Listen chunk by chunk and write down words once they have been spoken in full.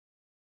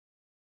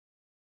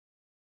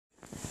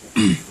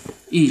1,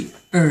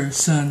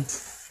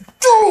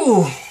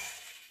 2,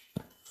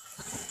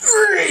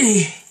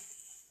 3,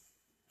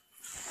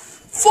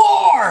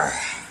 4,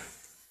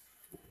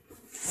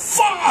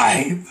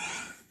 5,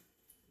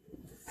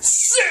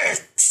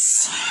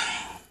 6,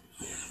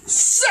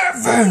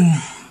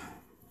 7,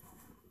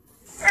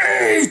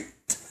 8,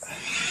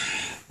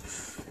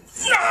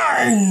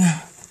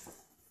 9,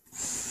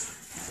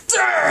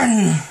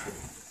 10,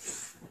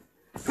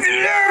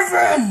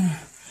 11.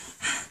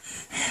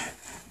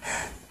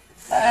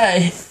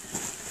 Hey,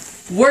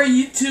 what are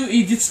you two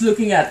idiots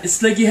looking at?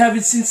 It's like you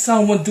haven't seen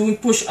someone doing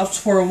push-ups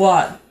for a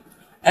while.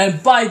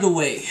 And by the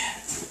way,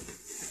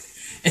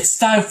 it's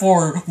time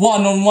for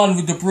one-on-one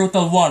with the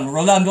brutal one,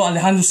 Rolando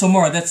Alejandro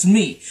Zamora. That's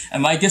me.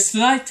 And my guest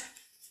tonight,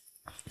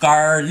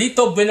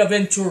 Carlito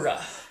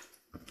Buenaventura.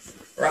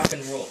 Rock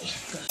and roll.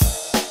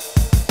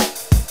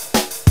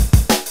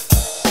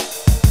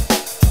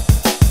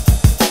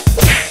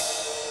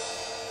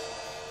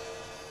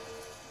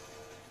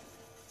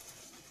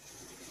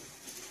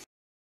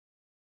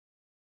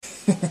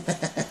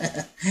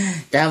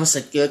 That was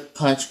a good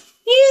punch.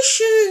 You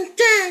shouldn't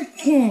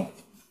that.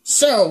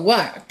 So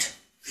what?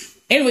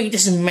 Anyway, it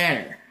doesn't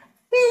matter.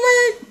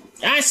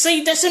 I say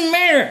it doesn't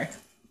matter.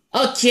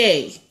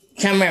 Okay,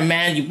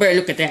 cameraman, you better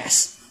look at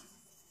this.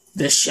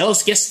 The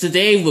show's guest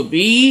today will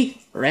be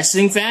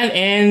wrestling fan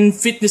and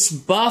fitness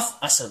buff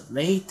as of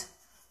late,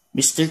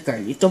 Mr.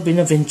 Carlito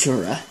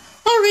Buenaventura.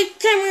 Alright,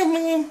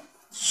 cameraman.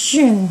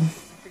 Sure.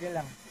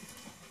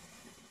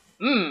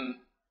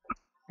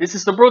 This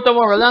is the brutal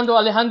one, Rolando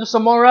Alejandro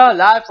Zamora,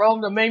 live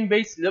from the main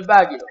base,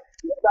 Baguio.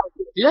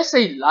 Did I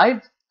say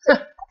live?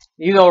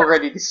 You know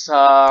already this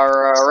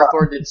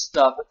recorded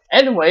stuff.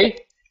 Anyway,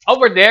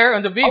 over there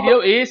on the video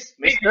is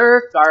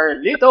Mr.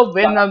 Carlito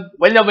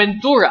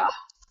Buenaventura.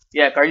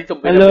 Yeah, Carlito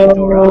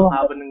Buenaventura.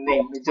 Haba ng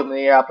name. Medyo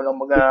nahihirapan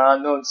lang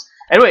mag-announce.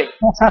 Anyway,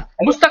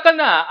 kumusta ka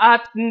na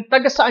at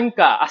taga saan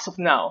ka as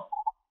of now?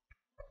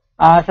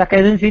 Sa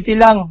Quezon City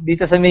lang,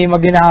 dito sa may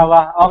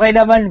Maguinawa. Okay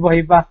naman,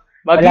 buhay pa.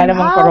 Wala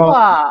namang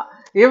Maguinawa!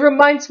 It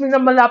reminds me na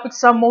malapit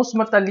sa Most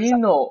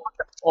Matalino.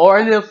 Or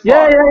a little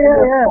far.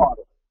 Yeah.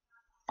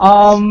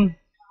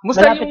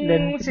 Musta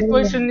yung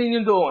situation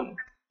ninyo doon?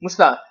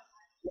 Musta?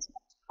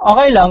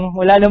 Okay lang.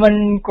 Wala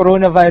naman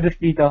coronavirus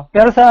dito.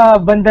 Pero sa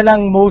banda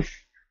lang most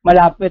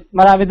malapit.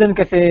 Marami doon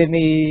kasi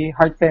may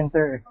heart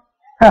center.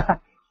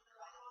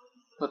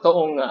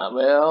 Totoo nga.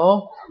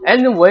 Well,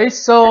 anyway,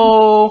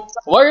 so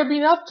what have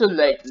you been up to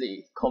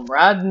lately,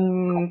 Comrade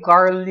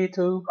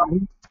Carlito?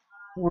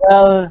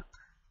 Well,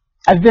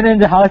 I've been in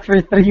the house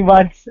for 3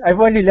 months. I've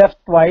only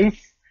left twice.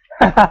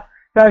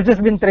 So I've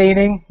just been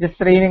training. Just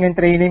training and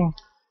training.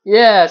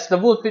 Yes, the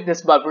Wood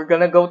Fitness, but we're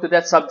gonna go to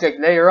that subject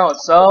later on.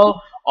 So,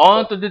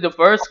 on to the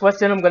first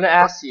question I'm gonna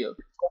ask you.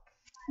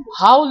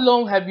 How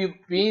long have you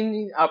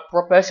been a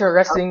professional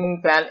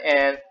wrestling fan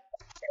and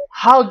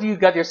how do you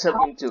get yourself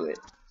into it?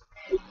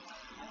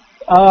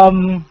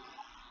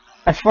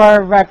 As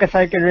far back as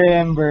I can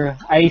remember,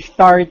 I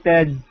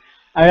started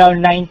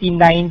around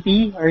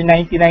 1990 or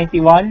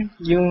 1991,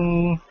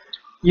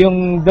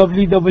 yung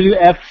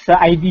WWF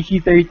sa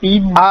IDC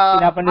 13.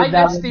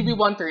 Island Stevie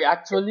 13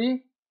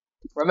 actually.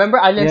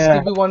 Remember Island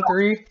Stevie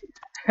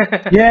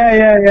 13?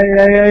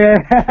 Yeah.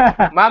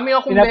 Mami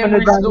akong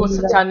memories doon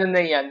sa channel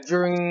na yan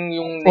during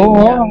yung name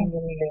niya.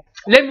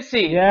 Let me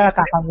see. Yeah,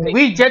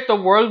 We Jet the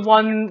World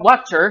One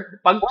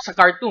Watcher pag sa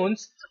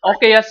cartoons. O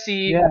kaya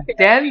si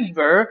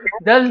Denver,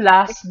 The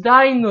Last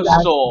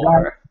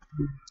Dinosaur.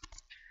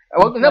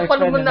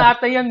 Napanood mo na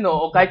ata yan,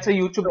 no? O kahit sa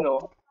YouTube,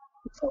 no?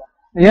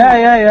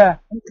 Yeah.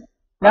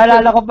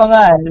 Naalala ko pa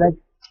nga, like,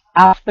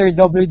 after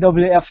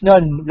WWF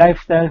nun,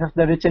 Lifestyles of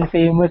the Rich and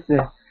Famous,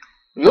 eh.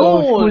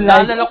 Yun,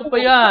 naalala ko pa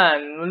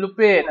yan.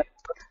 Lupit.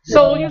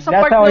 So, yung sa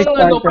part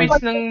ng page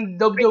ng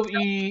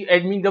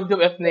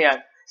WWF na yan,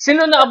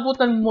 sino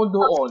naabutan mo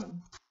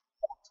doon?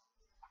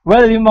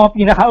 Well, yung mga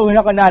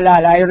pinakauna ko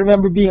naalala, I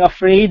remember being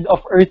afraid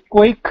of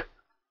earthquake.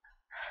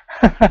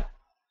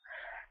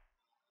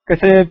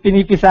 Kasi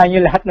pinipisahan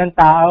niyo lahat ng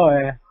tao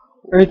eh.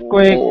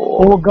 Earthquake,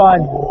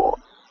 Hogan.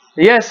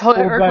 Yes,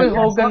 Earthquake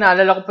Hogan,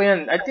 naalala ko pa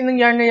yan. I think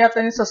nangyari na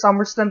yata yun sa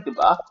SummerSlam,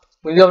 diba?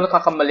 Kung hindi ako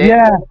nakakamali.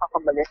 Yeah.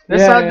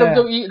 Nasa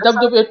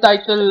WWE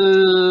title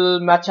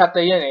match ata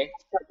yan eh.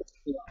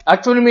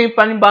 Actually, may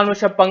panimbano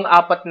siya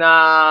pang-apat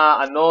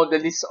na, the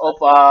list of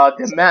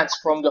demands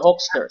from the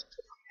Hulkster.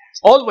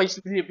 Always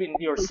believe in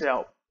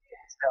yourself.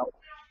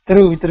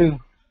 True.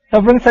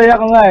 Sobrang saya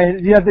ko nga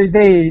eh. The other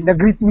day,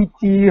 nag-retweet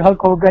si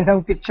Hulk Hogan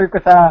ng picture ko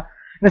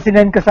na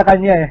sinend ko sa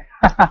kanya eh.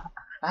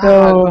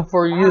 So, good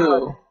for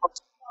you.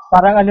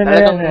 Parang ano na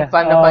yan eh.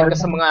 Fan na fan ka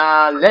sa mga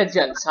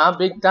legends, ha?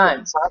 Big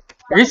times.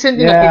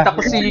 Recently, nakita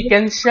ko si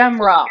Ken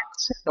Shamrock,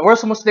 the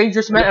world's most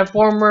dangerous man and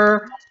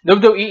former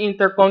WWE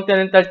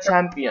Intercontinental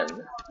Champion.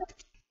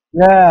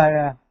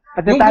 Yeah.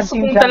 Yung gusto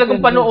kong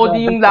talagang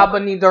panoodin yung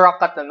laban ni The Rock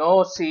at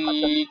si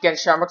Ken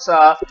Shamrock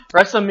sa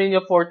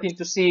WrestleMania 14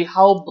 to see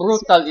how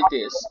brutal it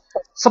is.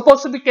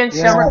 Supposed to be Ken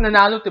Shamrock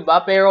nanalo, diba?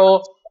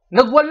 Pero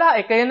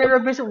nagwala eh. Kaya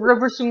na-reverse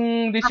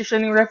yung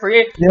decision ng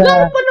referee.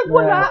 Lalo pa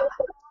nagwala.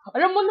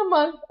 Alam mo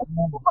naman.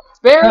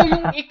 Pero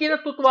yung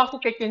ikinatutuwa ko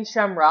kay Ken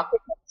Shamrock,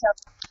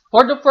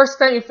 for the first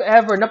time if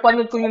ever,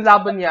 napanood ko yung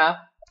laban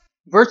niya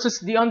versus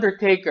The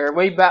Undertaker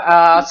way back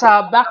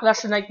sa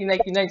Backlash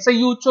 1999 sa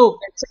YouTube.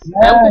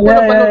 Ewan ko kung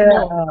napanood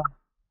mo.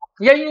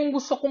 Yan yung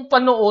gusto kong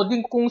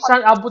panoodin kung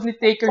saan abot ni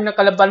Taker na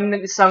kalabanin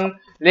ng isang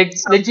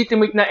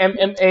legitimate na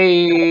MMA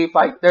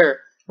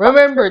fighter.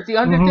 Remember,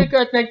 The Undertaker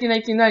at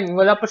 1999,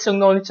 wala pa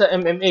siyang knowledge sa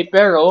MMA,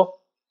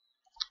 pero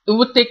it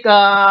would take,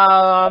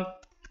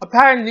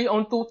 apparently,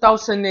 on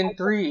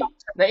 2003,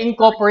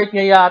 na-incorporate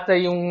niya yata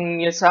yung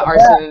sa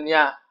arsenal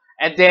niya.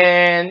 And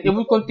then, it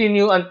will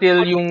continue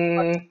until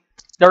yung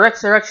the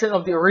resurrection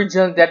of the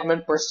original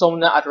Deadman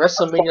persona at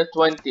WrestleMania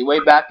 20, way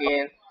back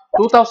in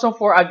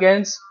 2004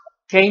 against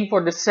Kane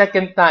for the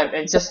second time.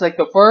 And just like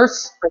the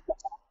first,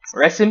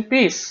 rest in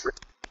peace.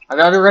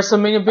 Another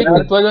WrestleMania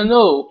victory,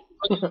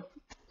 12-0.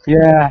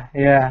 Yeah.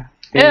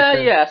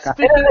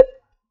 Speaking,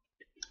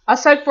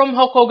 aside from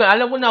Hulk Hogan,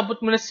 alam mo,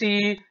 nabot mo na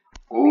si,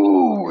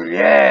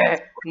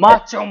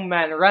 Macho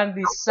Man,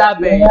 Randy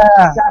Savage.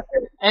 Yeah.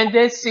 And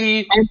then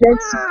si,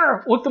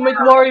 Ultimate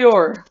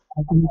Warrior.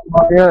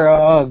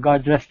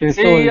 God rest their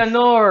Si, souls.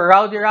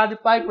 Rowdy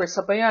Piper,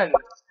 sa pa yan.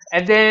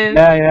 And then,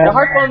 the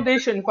Heart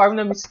Foundation, if I'm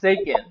not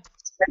mistaken.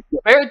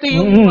 Pero ito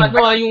yung,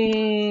 yung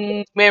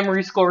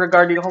memories ko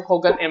regarding Hulk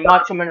Hogan and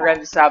Macho Man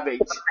Randy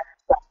Savage.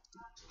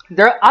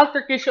 Their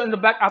altercation on the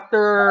back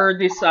after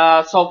this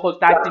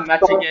so-called tag team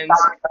match against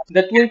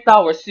the Twin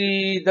Towers,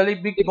 si the late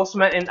Big Boss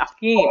Man and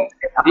Akeem,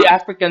 the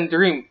African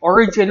Dream,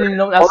 originally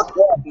known as,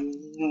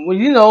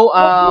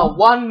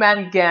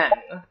 one-man gang.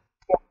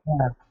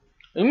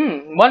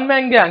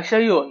 One-man gang, siya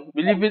yun.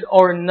 Believe it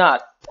or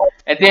not.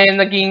 And then,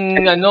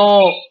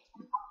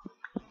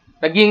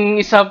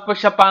 naging isa pa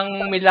siya pang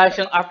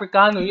milasyang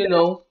Afrikano,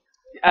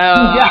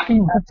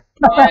 Akeem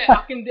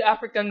the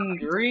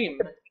African Dream.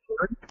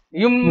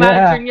 Yung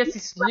manager niya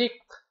si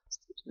Slick.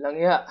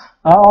 Langya.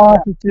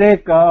 Si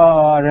Slick.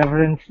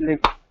 Reverend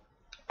Slick.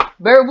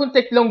 Pero won't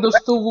take long, those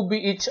two will be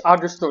each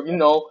other's story.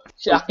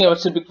 Si Akeem at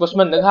si Big Boss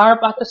Man,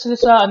 nagharap ata sila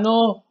sa,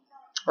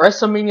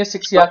 WrestleMania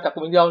 6 yata,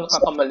 kung hindi ako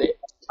nakakamali.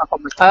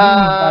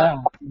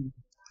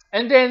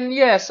 And then,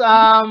 yes,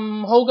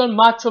 Hogan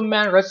Macho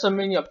Man,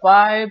 WrestleMania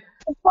 5.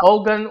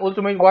 Hogan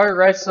Ultimate Warrior,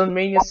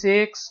 WrestleMania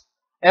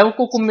 6. Ewan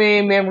ko kung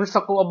may memories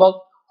ako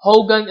about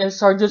Hogan and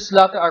Sergeant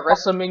Slaughter at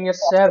WrestleMania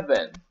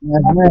 7.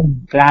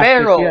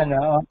 Pero,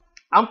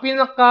 ang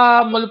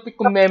pinaka-malupit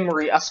kong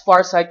memory as far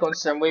as I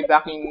concern, way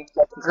back in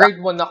grade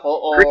 1 ako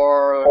or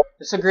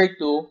sa grade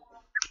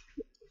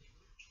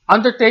 2,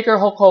 Undertaker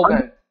Hulk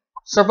Hogan,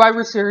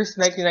 Survivor Series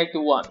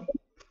 1991.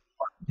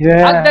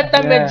 At that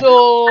time, medyo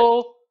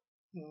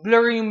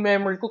blurry yung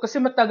memory ko kasi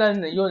matagal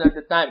na yun at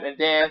the time.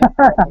 And then,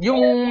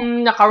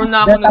 yung nakaroon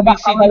na ako ng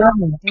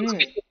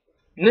VCD.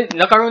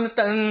 Nakaroon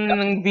na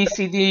ng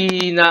VCD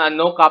na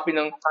copy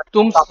ng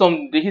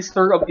Tombstone, The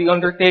History of the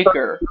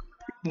Undertaker.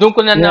 Doon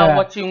ko na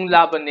na-watch yung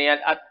laban na yan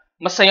at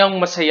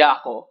masayang-masaya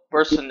ako,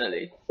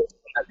 personally.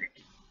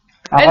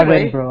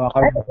 Anyway,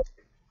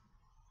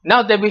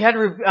 now that we had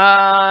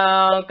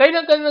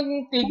kailan ka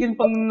nagtigil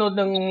panonood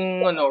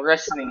ng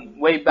wrestling?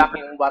 Way back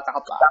yung bata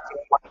ka pa.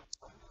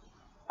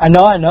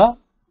 Ano?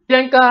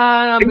 Kailan ka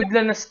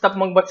bigla na-stop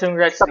mag-watch ng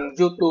wrestling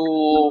due to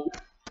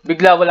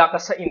bigla wala ka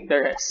sa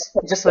interest?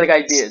 Just like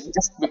I did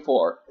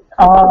before.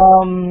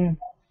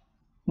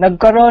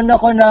 Nagkaroon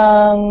ako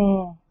ng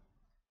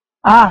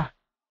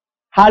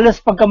halos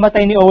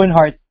pagkamatay ni Owen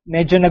Hart.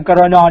 Medyo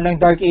nagkaroon ako ng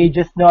Dark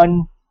Ages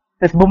noon.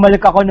 Tapos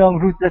bumalik ako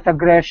ng Ruthless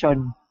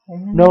Aggression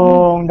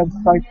nung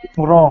nag-start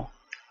yung Raw.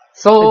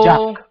 So,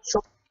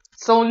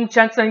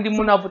 chance na hindi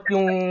mo nabot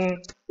yung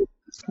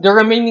the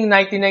remaining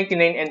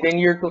 1999 and then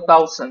year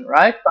 2000,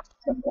 right?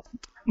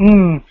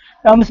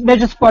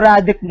 Medyo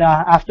sporadic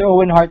na after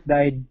Owen Hart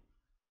died.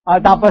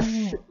 Tapos,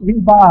 yung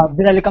iba,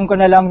 binalikan ko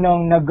na lang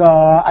nung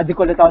nag-addict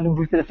ulit ako ng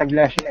Ruthless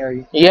Aggression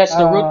area. Yes,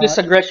 the Ruthless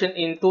Aggression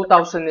in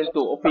 2002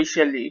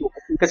 officially.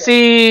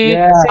 Kasi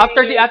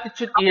after the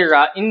Attitude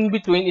Era, in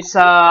between is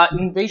a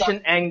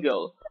invasion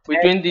angle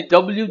between the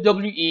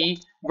WWE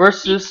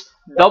versus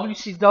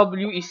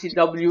WCW,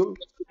 ECW,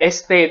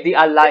 the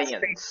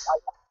Alliance.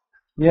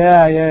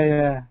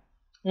 Yeah.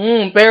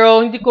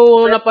 Pero hindi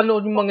ko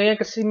napanood yung mga yan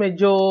kasi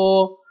medyo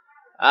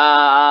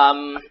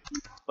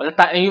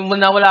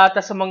wala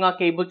ata sa mga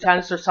cable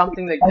channels or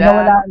something like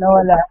that.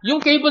 Nawala. Yung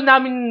cable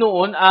namin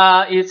noon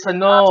is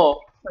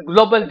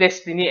Global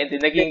Destiny and then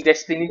naging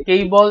Destiny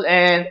Cable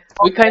and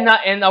we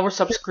kinda end our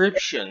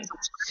subscription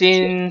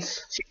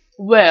since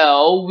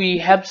we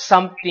have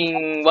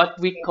something what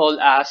we call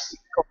as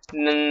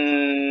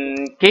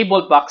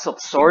cable box of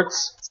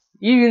sorts.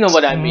 You know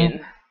what I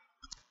mean?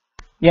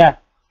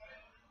 Yeah.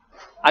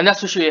 I'm not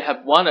so sure you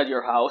have one at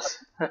your house.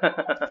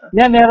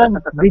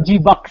 Meron.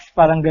 Digibox,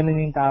 parang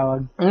ganun yung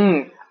tawag.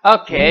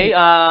 Okay,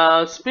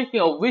 speaking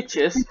of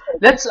witches,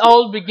 let's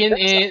all begin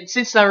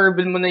since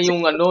na-reveal mo na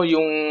yung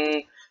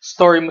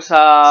story mo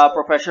sa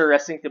professional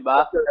wrestling,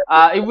 diba?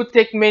 It would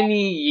take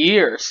many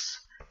years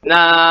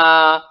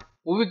na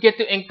we would get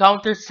to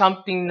encounter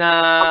something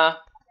na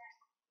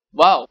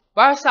Wow.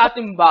 Para sa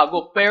ating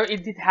bago, pero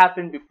it did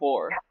happen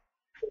before.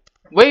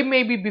 Way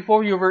maybe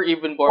before you were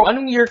even born.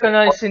 Anong year ka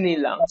na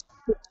sinilang?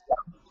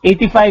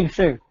 85,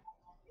 sir.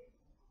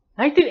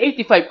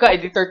 1985 ka,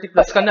 edi 30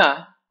 plus ka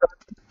na.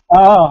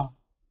 Oo.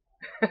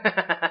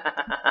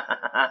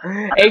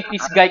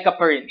 80s guy ka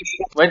pa rin,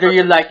 whether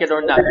you like it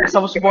or not. Because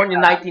I was born in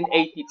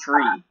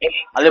 1983,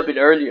 a little bit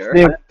earlier.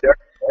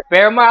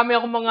 Pero marami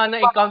akong mga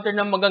na-encounter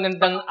na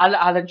magagandang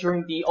alaala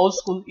during the old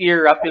school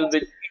era filled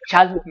with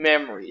childhood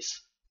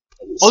memories.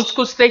 Old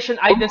school station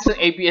items ng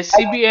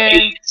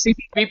ABS-CBN,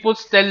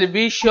 People's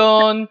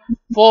Television,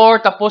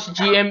 4, tapos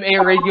GMA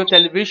Radio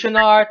Television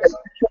Arts,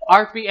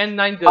 RPN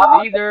 9 The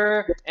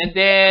Leader, and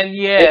then,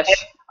 yes,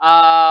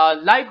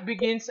 Life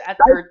Begins at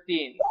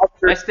 13.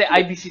 That's the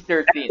IBC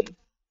 13.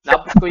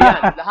 Napos ko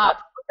yan, lahat.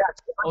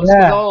 Old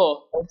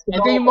school.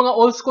 And then yung mga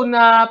old school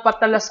na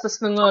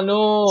patalastas ng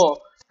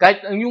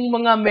kahit yung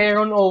mga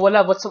meron o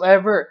wala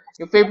whatsoever.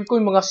 Yung favorite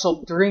ko yung mga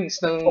soft drinks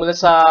mula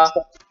sa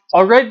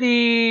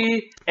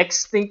already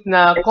extinct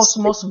na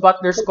Cosmos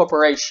Butlers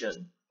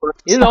Corporation.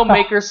 You know,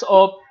 makers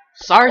of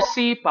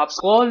Sarsi, Pop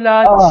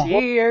Cola,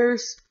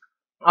 Cheers,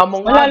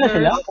 among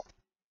others.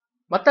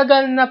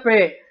 Matagal na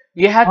pre.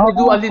 You had to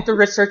do a little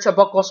research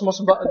about Cosmos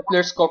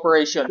Butlers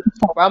Corporation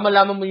para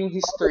malaman mo yung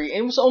history.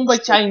 And it was owned by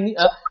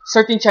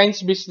certain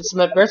Chinese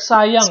businessmen. Pero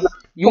sayang,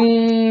 yung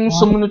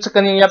sumunod sa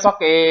kanyang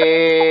yapak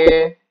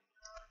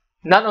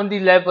not on the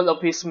level of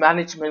his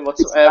management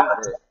whatsoever.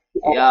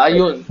 Yeah,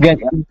 ayun.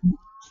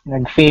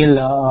 Nag-fail,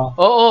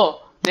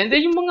 Oo. Then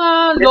yung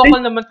mga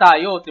local naman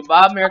tayo,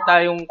 diba? Meron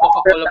tayong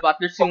Coca-Cola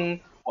Butlers, yung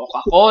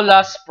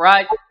Coca-Cola,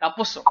 Sprite,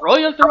 tapos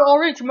Royal True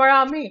Orange,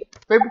 marami.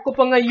 Favorite ko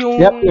pa nga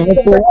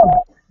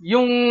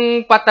yung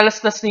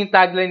patalastas ng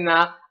tagline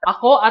na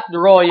ako at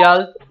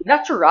Royal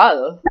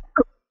Natural.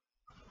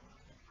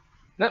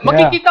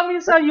 Makikita mo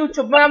yun sa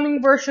YouTube,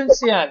 maraming versions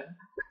yan.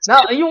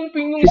 Yung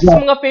isa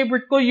sa mga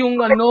favorite ko, yung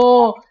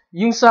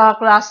yung sa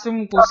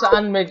classroom kung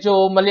saan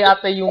medyo mali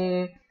ata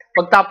yung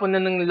pagtapon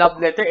na ng love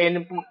letter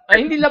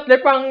hindi love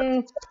letter,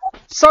 pang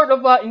sort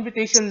of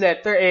invitation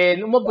letter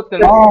umabot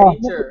na ng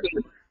teacher.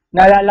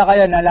 Naalala ko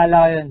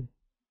yun.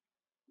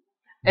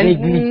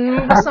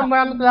 And basta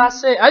maraming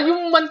klase.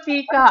 Yung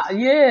mantika,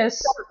 yes.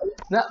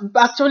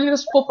 Actually,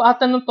 naspo pa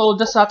ata ng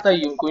Todas ata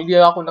yun, kung hindi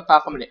ako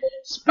nakakamali.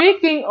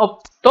 Speaking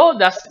of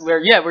Todas,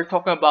 we're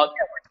talking about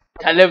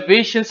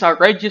television's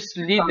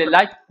outrageously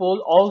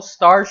delightful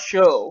all-star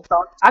show.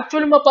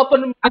 Actually,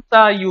 mapapanood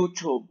sa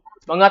YouTube.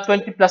 Mga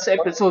 20 plus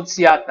episodes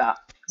yata.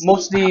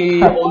 Mostly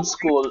old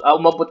school.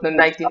 Umabot ng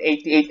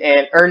 1988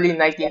 and early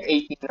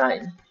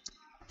 1989.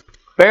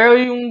 Pero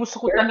yung gusto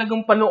ko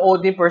talagang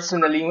panoodin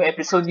personally, yung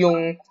episode,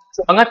 yung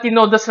mga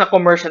tinodas na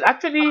commercial.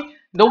 Actually,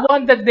 the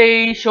one that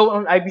they showed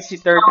on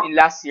IBC 13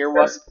 last year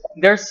was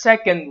their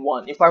second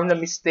one, if I'm not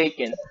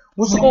mistaken.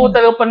 Gusto ko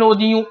talagang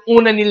panoodin yung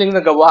una nilang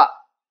nagawa.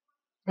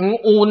 Yung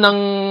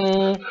unang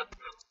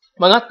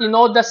mga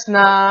tinodas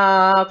na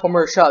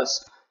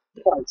commercials.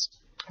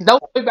 That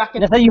was way back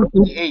in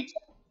 1988.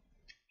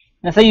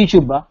 Nasa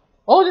YouTube ba?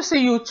 Oh, nasa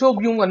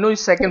YouTube yung yung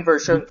second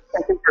version.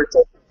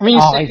 I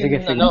mean,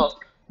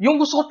 yung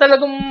gusto ko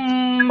talagang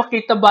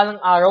makita balang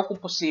araw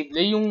kung posible,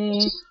 yung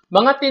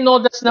mga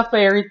tinodas na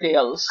fairy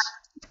tales.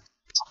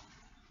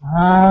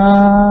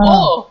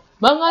 Oh,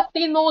 mga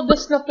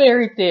tinodas na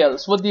fairy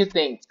tales. What do you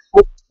think?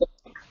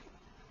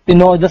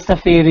 Tinodas na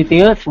fairy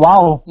tales?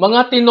 Wow.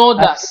 Mga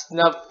tinodas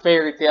na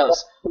fairy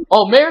tales.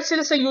 Oh, meron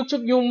sila sa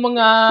YouTube yung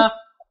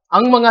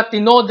ang mga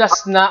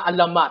tinodas na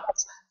alamat.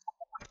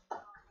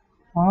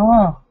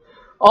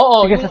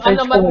 Oo, yung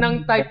alamat ng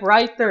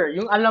typewriter,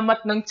 yung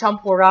alamat ng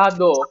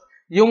champurado,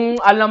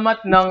 yung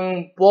alamat ng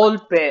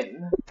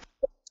ballpen.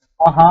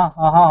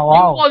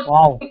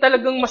 Wow. Yung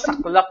talagang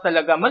masaklap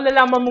talaga.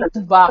 Malalaman mo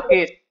kung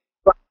bakit.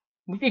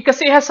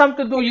 Kasi it has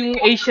something to do yung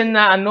Asian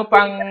na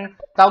pang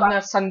tawag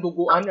na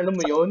sanduguan, alam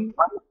mo yun?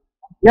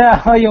 Yeah,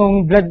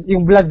 yung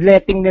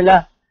bloodletting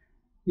nila.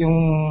 Yung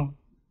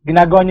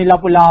ginagawa nila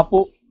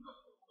lapu-lapu.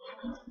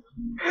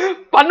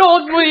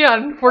 Panood mo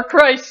yan, for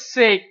Christ's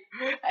sake.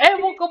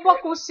 Ewan ko ba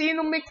kung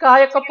sino may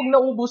kaya kapag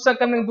naubusan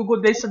ka ng dugo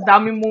dahil sa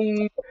dami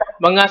mong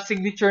mga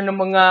signature ng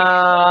mga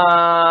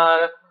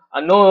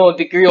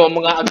degree o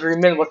mga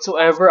agreement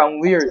whatsoever. Ang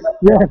weird.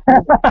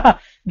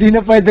 Di na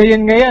pwede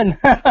yun ngayon.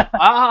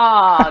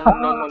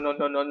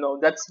 No.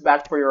 That's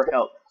bad for your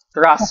health.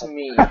 Trust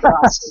me.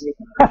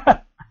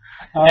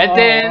 And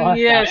then,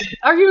 yes.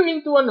 Are you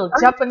into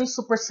Japanese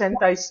Super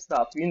Sentai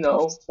stuff, you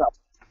know?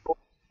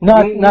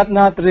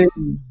 Not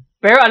really.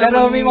 Pero alam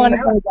mo, may mga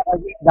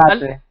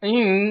dati.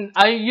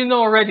 You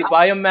know already,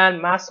 Bioman,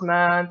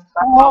 Massman,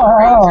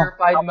 Ranger,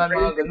 Fiveman,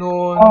 mga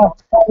ganun.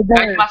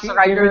 Kahit Master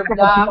Rider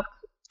Black.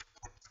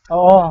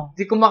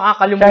 Di ko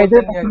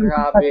makakalimutan yan,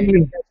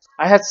 grabe.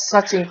 I had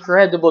such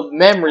incredible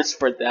memories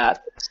for that.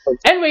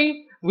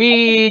 Anyway,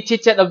 we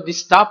chit-chat of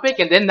this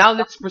topic, and then now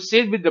let's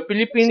proceed with the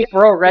Philippine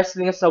Pro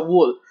Wrestling as a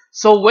whole.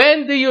 So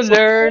when do you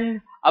learn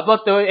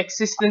about the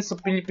existence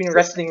of Philippine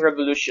Wrestling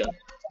Revolution?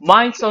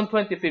 Mine's on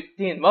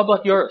 2015. What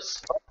about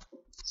yours?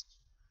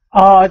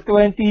 Alam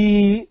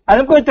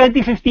ko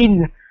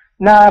 2015.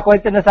 na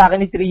kwento na sa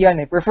akin ni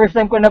Trian eh. Pero first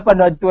time ko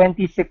napanood,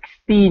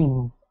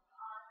 2016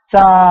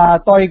 sa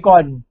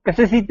Toycon.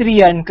 Kasi si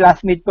Trian,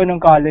 classmate ko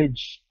nung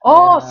college.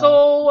 Oh, so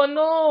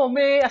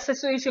may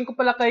association ko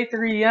pala kay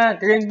Trian.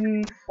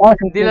 Trian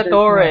De La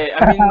Torre.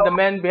 I mean, the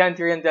man behind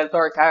Trian Del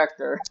Torre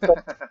character.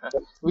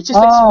 Which is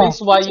explains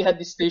why you had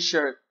this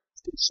t-shirt.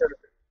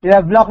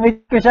 Yeah,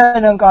 blockmate ko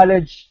siya nung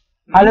college.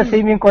 Halos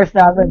same yung course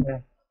namin eh.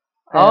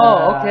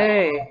 Oh,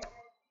 okay.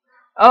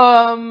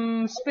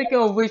 Speaking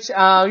of which,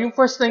 yung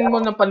first time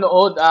mo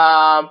napanood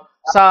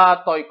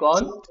sa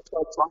Toycon?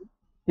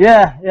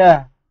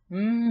 Yeah.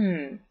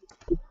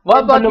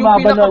 What about yung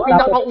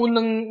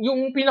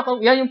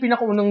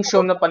pinakaunang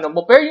show na panood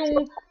mo? Pero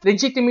yung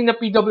legitimate na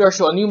PWR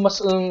show, ano yung mas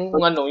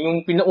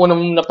yung pinauna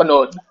mong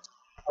napanood?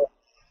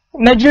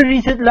 Medyo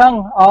recent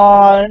lang.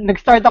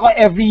 Nag-start ako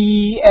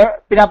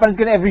pinapanood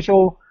ko na every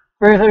show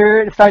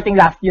starting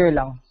last year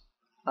lang.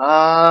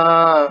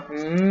 But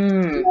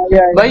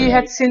you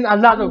had seen a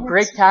lot of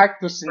great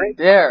characters in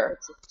there.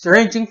 So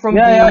ranging from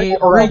the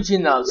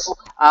originals,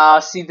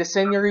 si the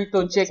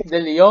Senorito Jake De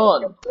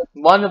Leon,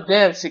 one of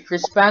them, si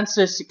Chris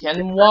Panzer, si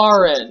Ken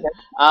Warren,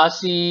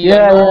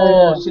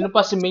 sino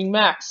pa, si Main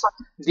Max,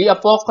 The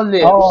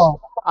Apocalypse,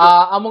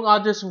 among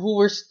others who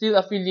were still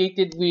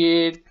affiliated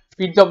with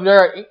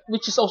PWR,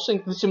 which is also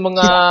includes yung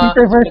mga...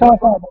 Peter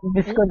Versosa,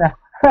 miss ko na.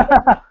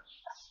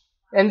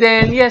 And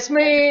then, yes,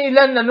 may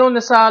ilan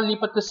nasa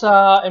lipat na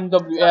sa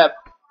MWF.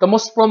 The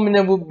most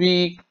prominent would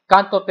be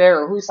Kanto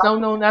Terror, who is now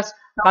known as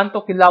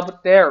Kanto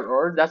Kilabot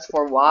Terror. That's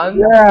for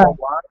one. Yeah.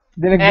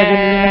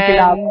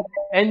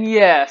 And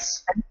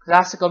yes,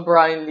 classical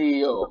Brian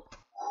Leo.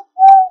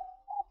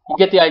 You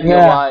get the idea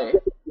why.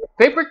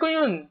 Favorite ko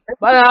yun.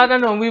 But I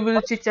don't know, we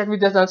will chit-chat with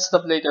that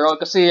stuff later on.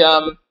 Kasi,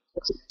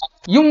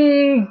 yung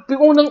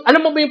unang,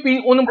 alam mo ba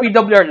yung unang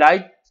PWR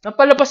live?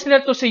 Napalabas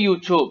nila to sa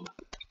YouTube.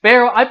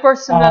 Pero I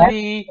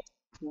personally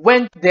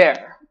went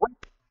there.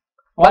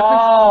 But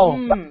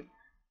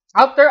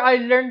after I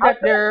learned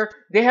that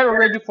they had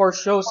already 4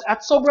 shows,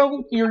 at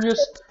sobrang curious,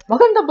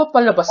 maganda ba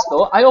palabas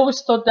to? I always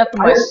thought that to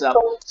myself.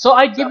 So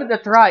I give it a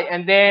try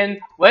and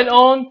then went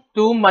on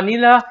to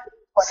Manila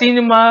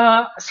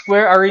Cinema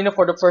Square Arena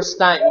for the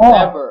first time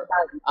ever.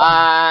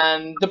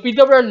 And the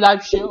PWR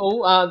live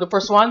show, the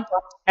first one,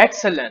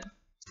 excellent.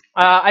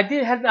 I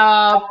did have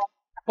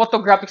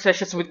photographic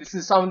sessions with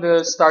some of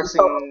the stars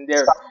in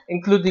there,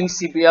 including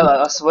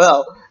CBL as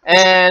well.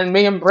 And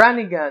Mayhem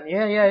Brannigan,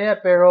 yeah.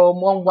 Pero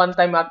mukhang one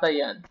time ata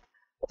yan.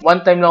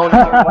 One time na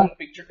one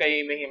picture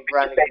kay Mayhem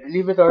Brannigan,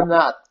 believe it or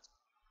not.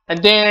 And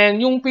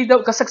then, yung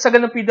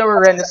kasagsagan ng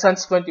PWR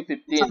Renaissance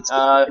 2015,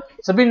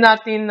 sabihin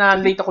natin na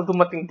late ako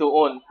dumating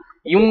doon.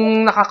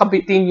 Yung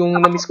nakakabitin, yung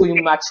na-miss ko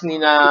yung match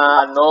ni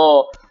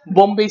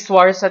Bombay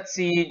Suarez at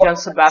si John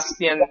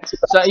Sebastian.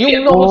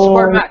 Yung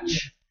no-score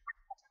match.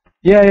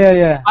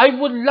 Yeah. I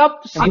would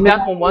love to see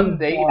that one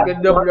day if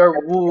the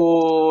PWR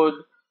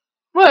would,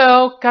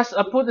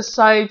 put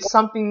aside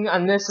something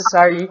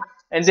unnecessary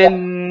and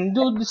then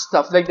do this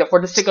stuff like that for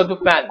the sake of the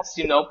fans,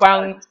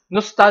 parang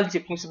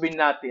nostalgic kung sabihin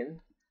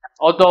natin.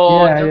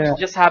 Although it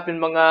just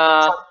happened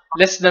mga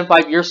less than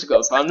 5 years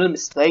ago, if I'm not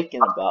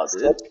mistaken about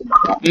it.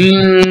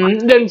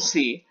 Let me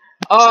see.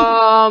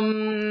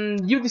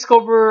 You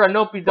discover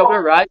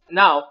PWR, right?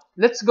 Now,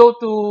 let's go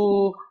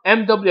to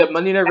MWF,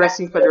 Manila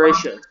Wrestling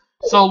Federation.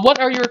 So, what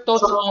are your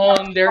thoughts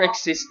on their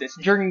existence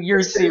during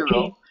year 0?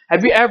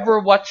 Have you ever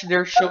watched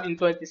their show in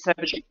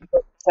 2017?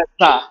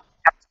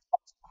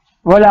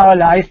 Wala.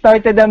 I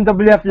started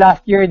MWF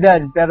last year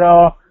then,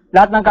 pero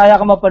lahat ng kaya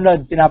ko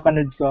mapanood,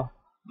 pinapanood ko.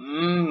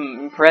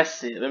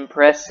 Impressive.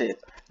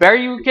 Pero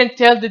you can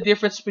tell the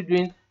difference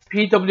between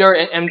PWR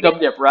and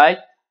MWF, right?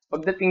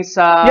 Pagdating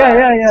sa...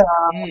 Yeah.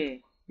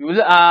 You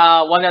will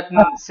wanna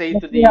say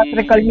to the...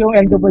 Theatrical yung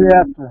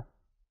MWF.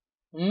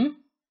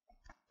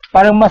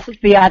 Parang mas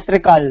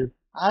theatrical.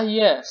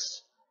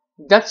 Yes.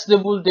 That's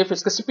the whole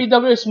difference. Kasi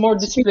PWR is more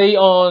display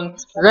on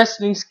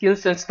wrestling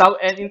skills and stuff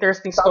and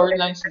interesting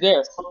storylines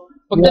there.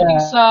 Pagdating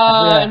sa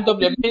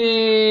MWF,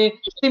 may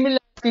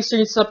similarities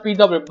rin sa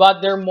PWR, but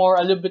they're more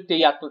a little bit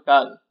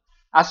theatrical.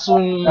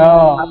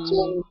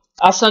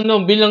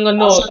 Bilang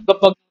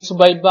kapag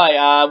subaybay,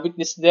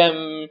 witness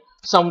them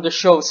some of the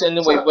shows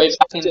anyway, way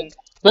back in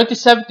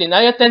 2017,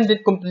 I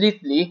attended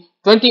completely.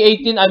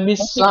 2018, I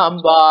missed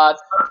some,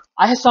 but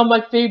I had some of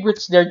my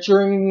favorites there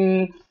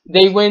during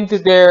they went to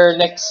their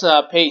next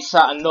phase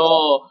sa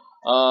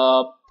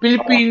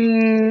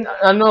Philippine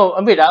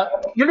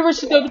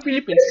University of the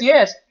Philippines.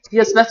 Yes,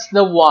 that's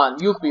the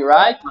one. UP,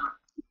 right?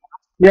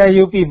 Yeah,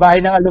 UP, bahay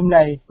ng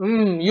alumni.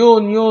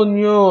 Yun.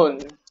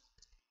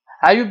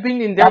 Have you been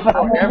in there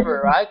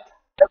forever, right?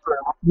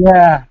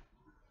 Yeah.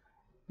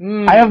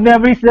 I have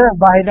memories there,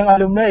 bahay ng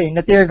alumni.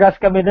 Na-tear gas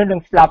kami doon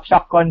ng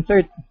Slapshot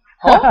concert.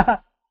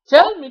 Huh?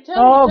 Tell me.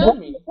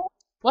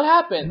 What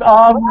happened?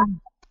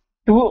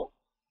 To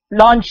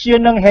launch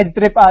yun ng Head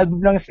Trip album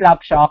ng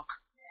Slapshock.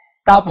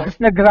 Tapos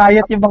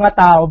nag-riot yung mga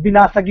tao,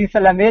 binasag yung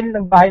salamin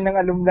ng bahay ng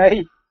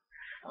alumni.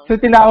 So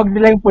tinawag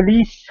nila yung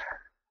police.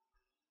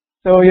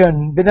 So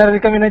yun, binaril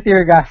kami ng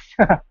tear gas.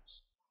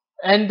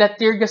 And that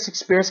tear gas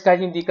experience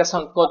kahit hindi ka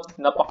sangkot,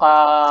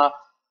 napaka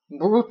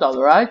brutal,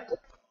 right?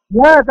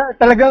 Yeah,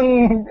 talagang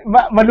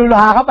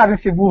maluluha ka parang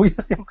sibuyas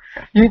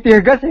yung tear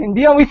gas.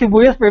 Hindi yung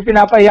sibuyas pero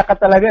pinapaiyak ka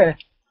talaga eh.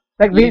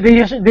 Like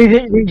they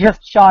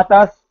just shot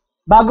us.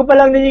 Bago pa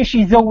lang din yung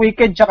She's So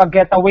Wicked tsaka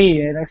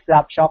Getaway ng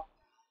Slapshot.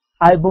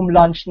 Album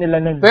launch nila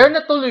nun. Pero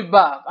natuloy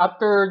ba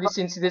after this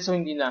incident o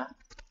hindi na?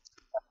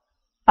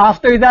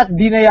 After that,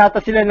 di na yata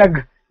sila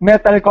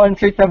nag-metal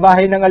concert sa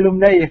bahay ng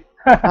alumni eh.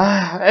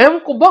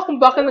 Ewan ko ba kung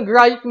bakit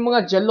nag-riot yung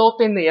mga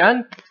jalote na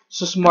yan?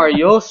 Sus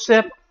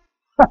Mariosep.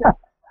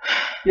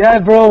 Yeah,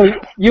 bro.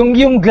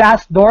 Yung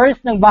glass doors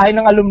ng bahay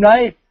ng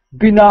alumni,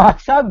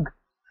 binasag.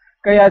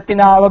 Kaya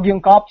tinawag yung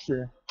cops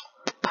eh.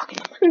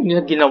 Bakit naman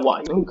nila ginawa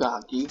yung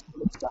gagi?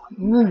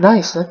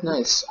 Nice, not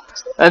nice.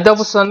 And that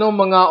was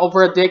mga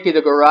over a decade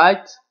ago,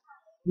 right?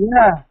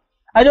 Yeah.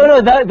 I don't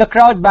know, the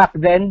crowd back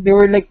then, they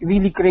were like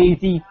really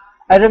crazy.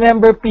 I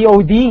remember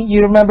POD.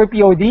 You remember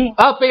POD?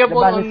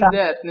 Payable on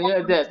Death.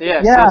 Yes,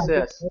 yeah.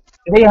 yes.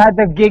 They had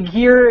a gig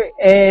here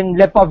in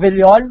Le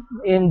Pavilion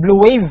in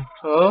Blue Wave.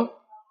 Huh?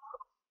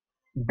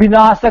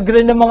 Binasag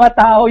rin ng mga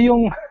tao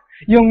yung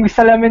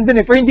salamin dun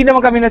eh. Pero hindi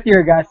naman kami na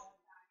tear gas.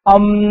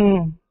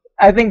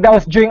 I think that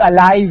was during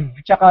Alive,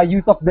 tsaka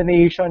Youth of the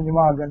Nation, yung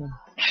mga ganun.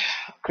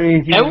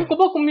 Crazy. Ewan ko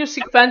ba kung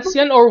music fans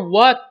yan or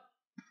what?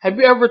 Have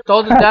you ever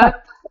thought of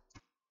that?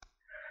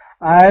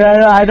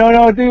 I don't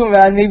know too,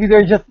 man. Maybe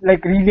they're just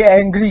like really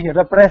angry,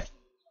 repressed.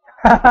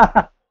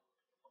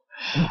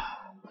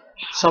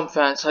 Some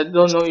fans, I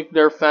don't know if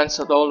they're fans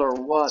at all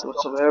or what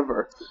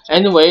whatsoever.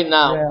 Anyway,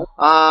 now,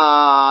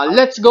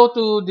 let's go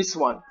to this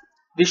one.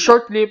 The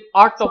short-lived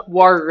Art of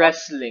War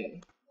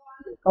Wrestling.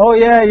 Oh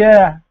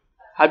yeah.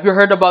 Have you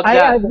heard about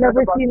that?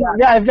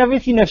 I've never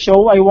seen a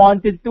show. I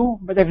wanted to,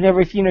 but I've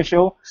never seen a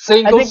show.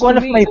 Same goes to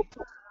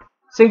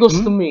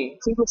me.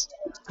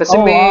 Kasi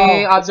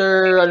may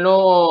other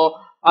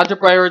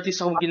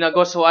priorities akong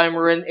ginagawa, so I'm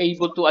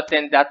able to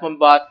attend that one.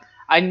 But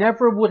I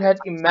never would have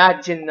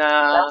imagined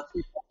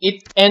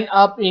it end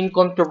up in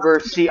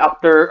controversy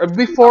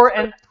before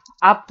and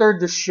after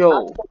the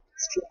show.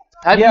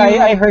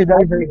 I heard.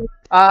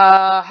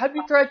 Have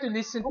you tried to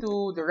listen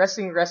to the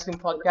Wrestling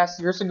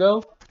podcast years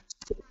ago?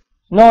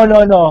 No.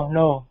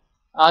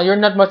 You're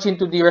not much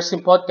into the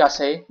wrestling podcast,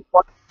 eh?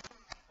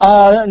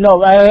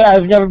 No,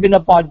 I've never been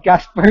a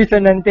podcast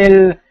person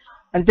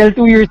until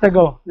 2 years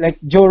ago.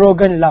 Like Joe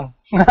Rogan lang.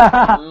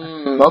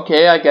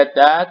 Okay, I get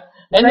that.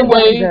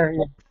 Anyway,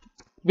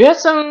 we had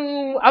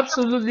some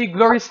absolutely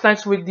glorious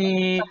times with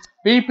the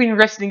Philippine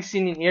wrestling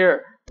scene in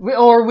here,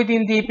 or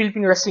within the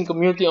Philippine wrestling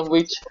community, on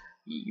which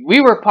we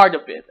were part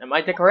of it. Am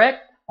I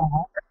correct?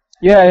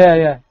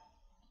 Yeah.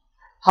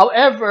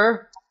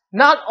 However,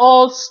 not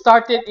all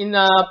started in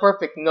a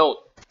perfect note.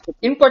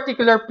 In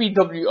particular,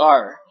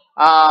 PWR.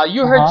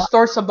 You heard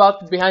stories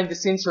about behind the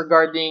scenes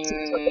regarding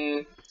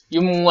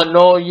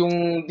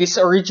this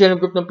original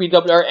group ng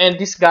PWR and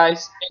these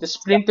guys, the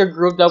splinter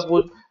group that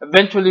would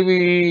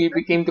eventually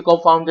became the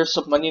co-founders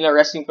of Manila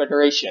Wrestling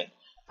Federation.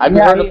 Have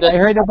you heard of that? I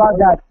heard about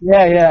that.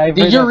 Yeah.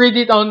 Did you read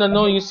it on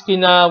yung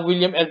kina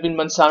William Edwin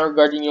Manzano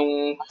regarding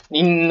yung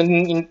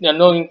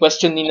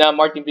question ni na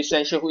Martin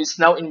Vicencio, who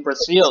is now in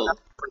Brazil?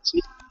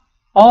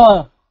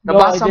 Oh,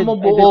 nabasa mo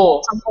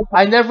buo.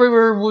 I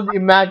never would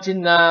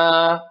imagine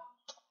na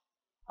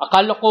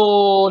akala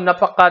ko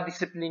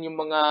napaka-discipline yung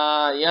mga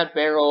yan,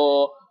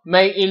 pero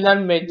may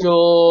ilan medyo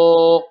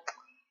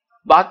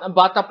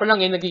bata pa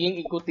lang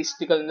nagiging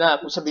egotistical na,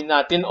 kung sabihin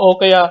natin, o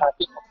kaya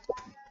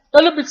a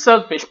little bit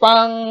selfish,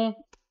 parang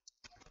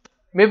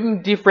may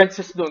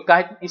differences doon,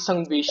 kahit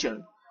isang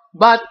vision.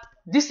 But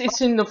this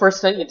isn't the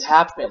first time it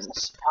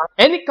happens.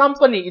 Any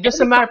company, it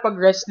doesn't matter pag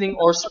wrestling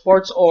or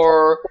sports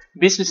or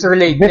business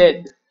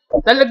related,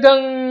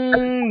 talagang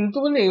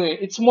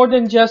it's more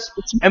than just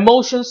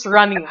emotions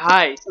running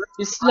high.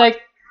 It's like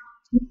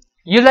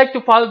you like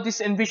to follow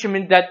this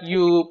envisionment that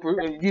you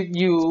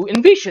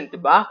envision,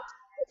 diba?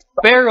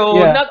 Pero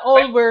not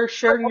all were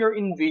sharing your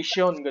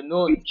envision,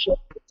 ganun.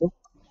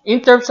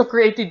 In terms of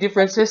creative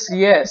differences,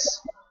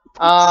 yes.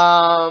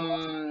 How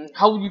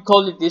would you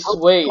call it this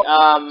way?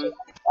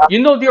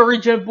 The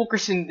original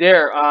bookers in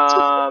there,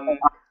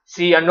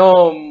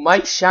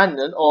 Mike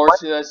Shannon, or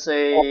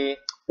say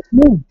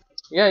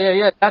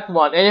Yeah, that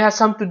one. And it has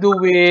something to do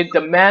with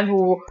the man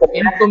who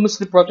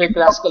infamously protected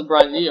classical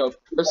Brian Leo.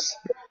 Because,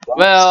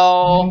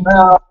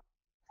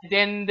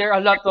 then there are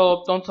a lot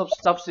of tons of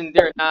stuffs in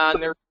there na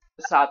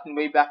sa atin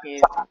way back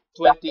in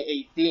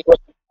 2018.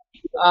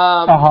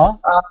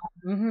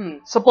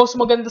 Suppose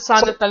maganda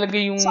sana talaga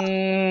yung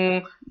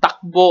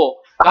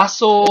takbo.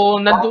 Kaso,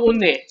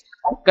 nandoon eh.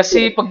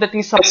 Kasi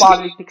pagdating sa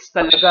politics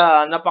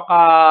talaga,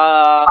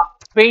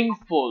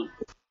 napaka-painful.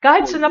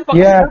 Kahit sa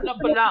napaka-simula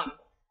pa lang.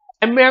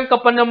 Eh, meron ka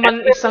pa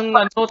naman isang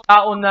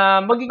tao na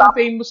magiging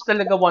famous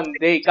talaga one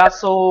day.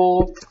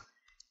 Kaso,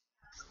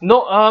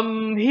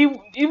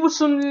 he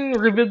was soon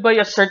revealed by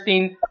a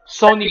certain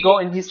Sonny Go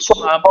in his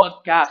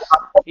podcast.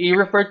 He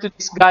referred to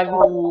this guy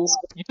who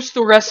used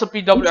to wrestle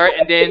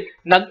PWR and then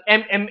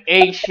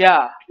nag-MMA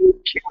siya.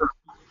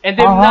 And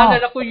then Aha.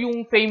 naalala ko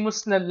yung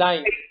famous na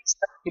line.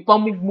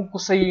 Ipamugmug ko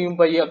sa iyo yung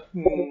bayag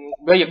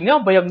niya,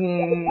 ano, bayag,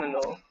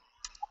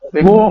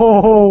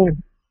 Whoa.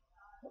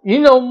 you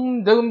know,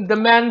 the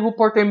man who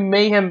portrayed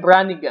Mayhem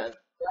Brannigan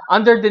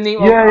under the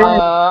name of Yeah,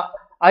 yeah.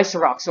 Ice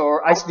Rocks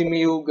or Ice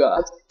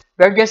Demiuga.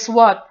 But guess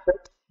what?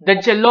 The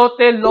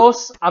Gelote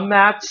lost a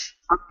match,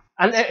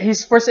 and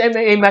his first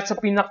MMA match sa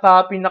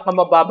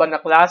pinakamababa na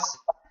class,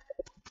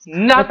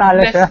 not Natalo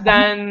less siya.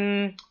 than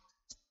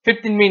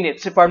 15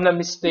 minutes, if I'm not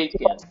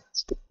mistaken.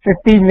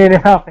 15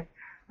 minutes. Okay.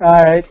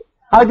 Alright.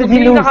 How did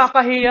he Hindi lose?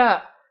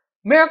 nakakahiya.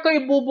 Meron kang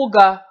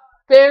ibubuga,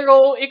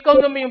 pero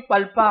ikaw naman yung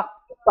palpak.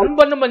 Ano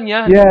ba naman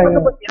yan? Yeah, yeah.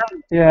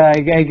 Yeah,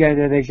 I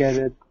get it, I get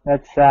it.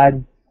 That's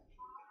sad.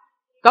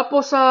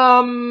 Tapos,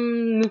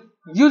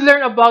 you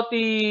learn about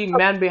the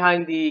man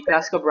behind the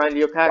classical brand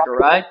Leopaga,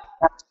 right?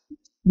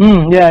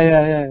 Yeah,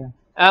 yeah,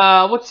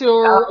 yeah. What's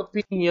your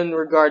opinion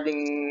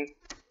regarding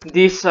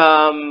this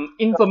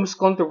infamous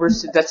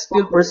controversy that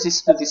still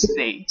persists to this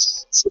day?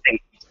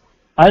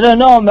 I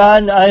don't know,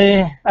 man.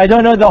 I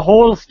don't know the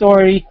whole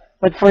story,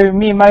 but for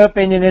me, my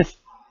opinion is,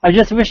 I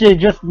just wish they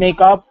just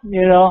make up,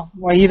 you know.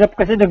 Mahirap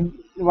kasi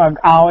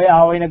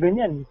mag-away-away na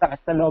ganyan.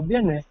 Sakit sa loob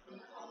yan eh.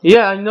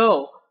 Yeah, I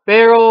know.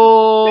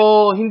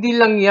 Pero, hindi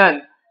lang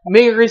yan.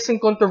 May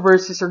recent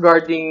controversies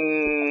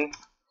regarding,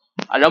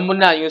 alam mo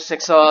na, yung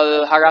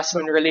sexual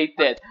harassment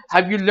related.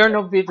 Have you learned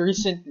of it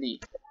recently?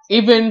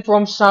 Even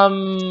from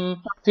some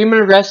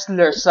female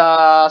wrestlers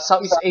sa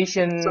Southeast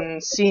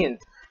Asian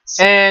scene.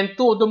 And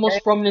two of the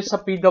most prominent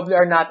sa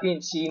PWR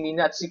natin, si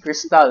Nina at si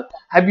Crystal.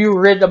 Have you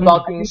read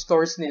about yung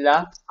stories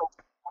nila?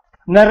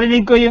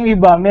 Narinig ko yung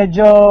iba.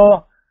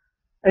 Medyo,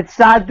 it's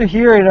sad to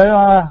hear, you know,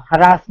 yung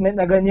harassment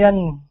na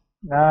ganyan.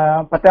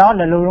 Pati ako,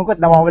 nalulungkot,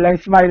 nawawala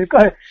yung smile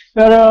ko.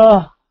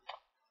 Pero,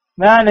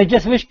 man, I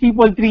just wish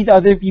people treat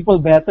other people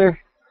better.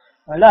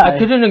 Wala I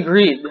couldn't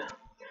agree.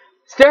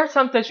 There are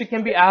sometimes we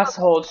can be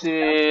assholes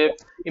if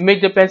it may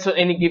depends on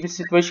any given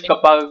situation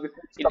kapag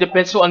it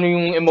depends on ano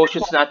yung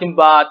emotions natin,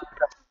 but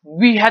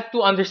we had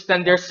to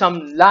understand there's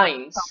some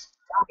lines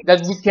that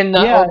we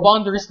cannot, or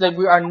boundaries that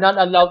we are not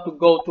allowed to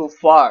go too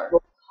far.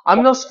 I'm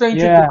no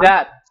stranger to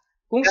that.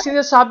 Kung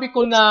sinasabi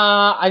ko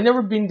na I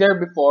never been there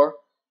before,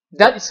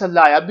 that is a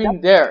lie. I've been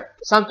there.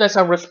 Sometimes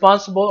I'm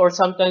responsible, or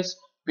sometimes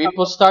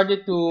people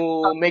started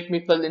to make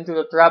me fall into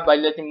the trap by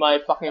letting my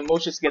fucking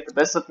emotions get the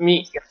best of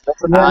me.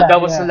 That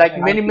was like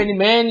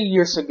many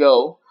years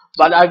ago.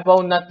 But I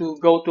vowed not to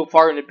go too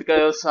far in it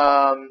because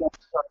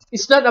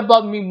it's not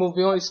about me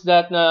moving on. It's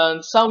that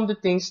some of the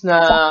things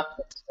na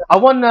I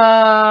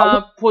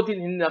wanna put it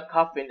in a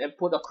coffin and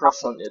put a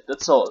cross on it.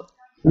 That's all.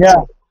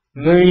 Yeah,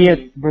 bury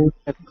it.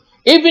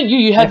 Even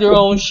you had your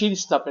own shitty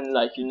stuff in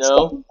life, you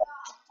know.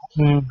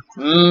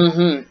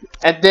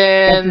 And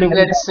then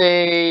let's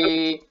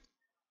say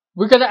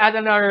we're gonna add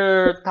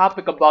another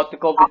topic about the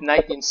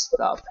COVID-19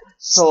 stuff.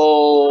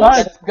 So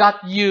it's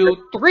got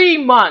you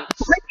 3 months.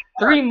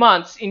 3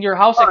 months in your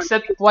house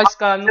except twice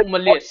ka nung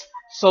umalis.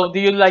 So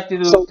do you like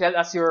to tell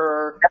us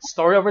your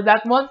story over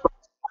that one?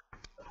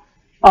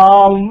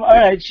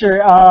 Alright,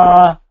 sure.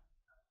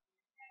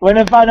 When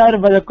I found out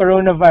about the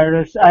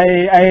coronavirus,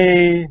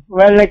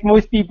 well, like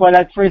most people,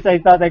 at first I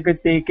thought I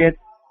could take it.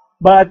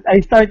 But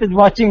I started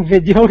watching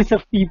videos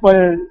of people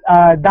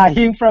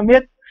dying from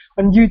it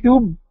on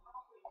YouTube.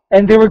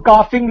 And they were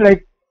coughing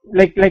like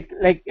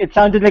it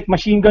sounded like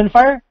machine gun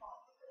fire.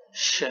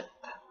 Shit.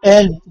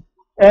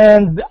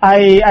 And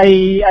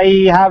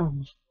I have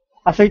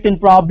a certain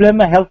problem,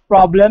 a health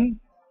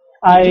problem.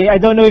 I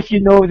don't know if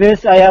you know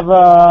this. I have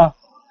a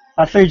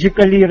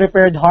surgically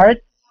repaired heart.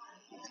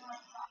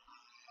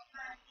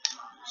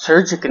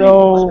 Surgically?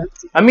 So,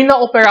 I mean,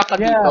 na-opera ka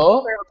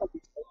dito?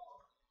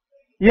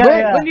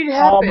 Yeah, when did it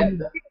happen?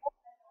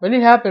 When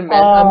did it happen,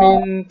 man? I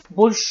mean,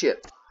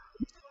 bullshit.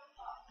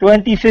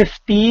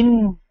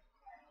 2015,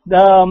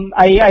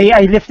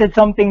 I lifted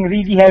something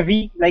really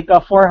heavy, like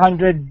a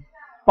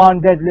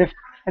 400-pound deadlift,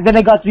 and then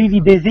I got really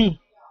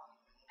dizzy.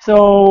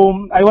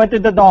 So I went to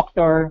the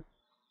doctor,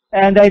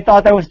 and I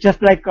thought I was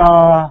just like,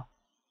 I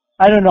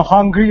don't know,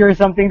 hungry or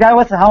something. That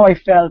was how I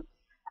felt.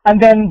 And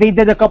then they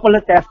did a couple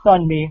of tests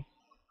on me,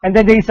 and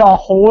then they saw a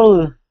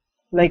hole,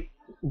 like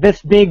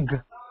this big,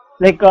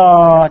 like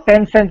a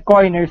 10-cent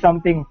coin or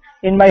something,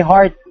 in my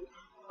heart.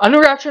 Ano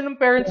reaction ng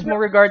parents mo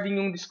regarding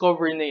yung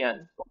discovery na yan?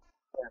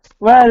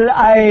 Well,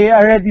 I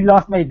already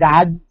lost my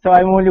dad, so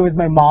I'm only with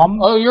my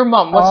mom. Oh, your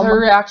mom. What's her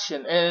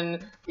reaction?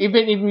 And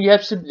even if you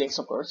have siblings,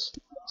 of course.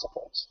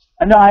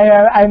 No,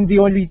 I'm the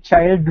only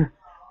child.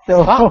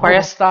 So,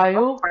 parehas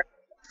tayo.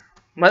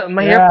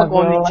 Mahirap pag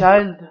only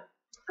child.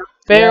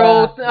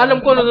 Pero,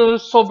 alam ko na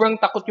sobrang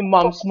takot yung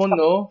moms mo,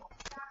 no?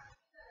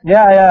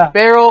 Yeah.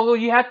 Pero,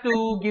 you have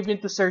to give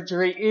into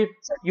surgery if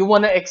you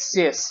wanna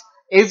exist.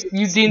 If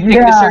you didn't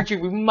take the surgery,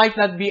 we might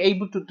not be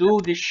able to do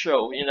this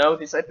show, you know,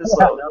 this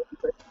episode.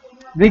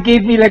 They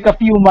gave me like a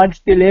few months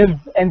to live,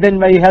 and then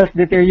my health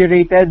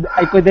deteriorated.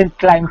 I couldn't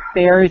climb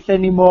stairs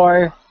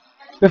anymore.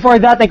 Before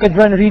that, I could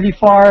run really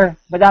far,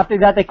 but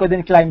after that, I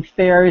couldn't climb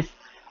stairs.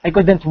 I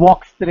couldn't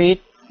walk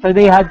straight. So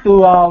they had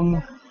to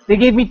they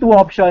gave me two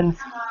options.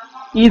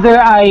 Either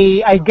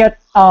I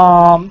get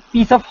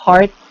piece of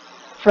heart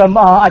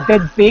from a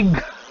dead pig,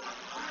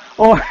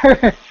 or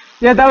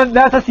yeah,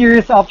 that's a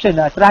serious option.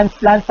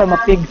 Transplant from a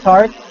pig's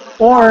heart,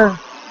 or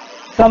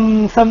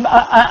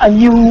a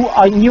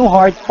new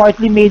heart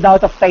partly made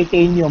out of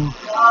titanium.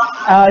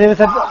 There was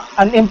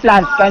an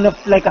implant, kind of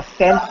like a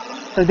stent.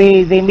 So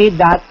they made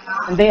that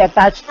and they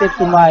attached it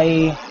to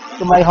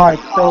my heart.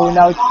 So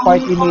now it's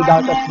partly made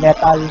out of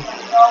metal.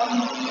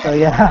 So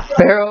yeah.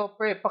 Pero,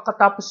 pre,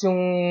 pagkatapos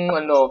yung,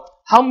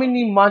 how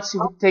many months it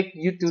would take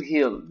you to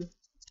heal?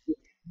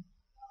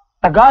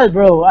 Tagal,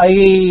 bro.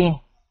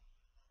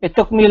 It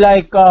took me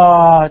like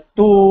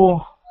two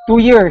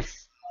years.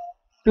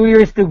 2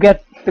 years to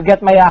get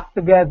my act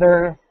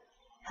together.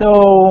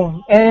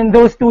 So, and in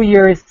those 2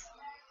 years,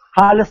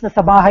 halos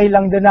nasa bahay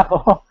lang din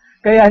ako.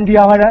 Kaya hindi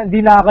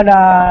na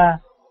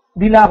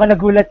ako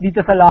nagulat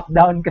dito sa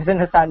lockdown kasi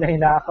nasanay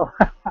na ako.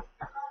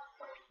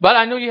 But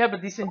I know you have a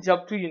decent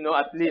job too,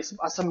 at least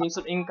as a means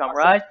of income,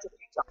 right?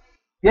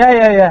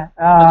 Yeah.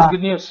 That's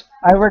good news.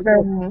 I work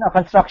in a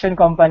construction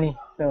company.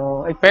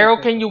 So it's Pero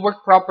can you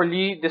work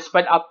properly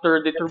despite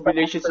after the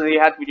tribulations that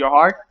you had with your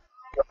heart?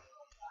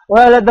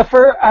 well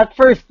at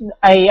first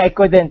I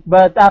couldn't,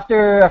 but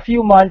after a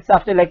few months,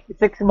 after like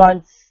 6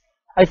 months,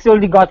 I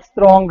slowly got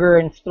stronger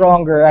and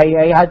stronger.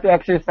 I had to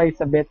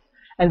exercise a bit,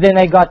 and then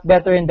I got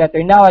better and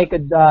better. Now I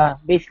could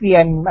basically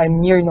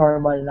I'm near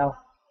normal now.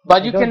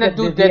 But I you don't cannot get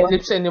do dizzy.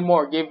 deadlifts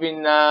anymore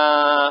given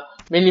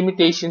may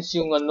limitations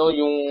yung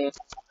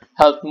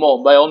health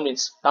mo by all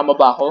means. Tama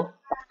ba ako?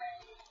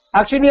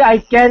 Actually,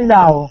 I can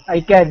now.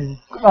 I can.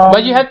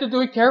 But you have to do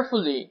it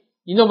carefully.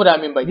 You know what I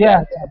mean by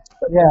Yeah, that.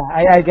 yeah.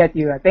 I get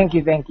you. Thank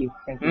you.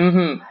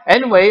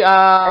 Anyway,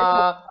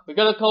 we're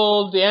gonna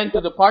call the end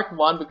to the part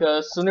one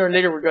because sooner or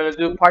later we're gonna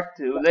do part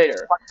two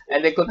later,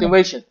 and then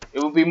continuation.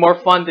 It will be more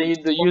fun than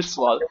the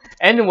usual.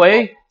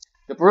 Anyway,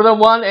 the brutal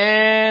one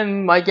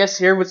and my guest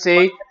here would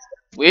say,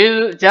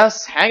 we'll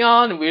just hang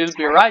on. We'll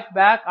be right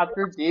back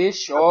after this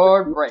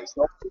short break.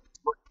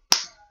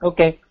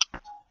 Okay.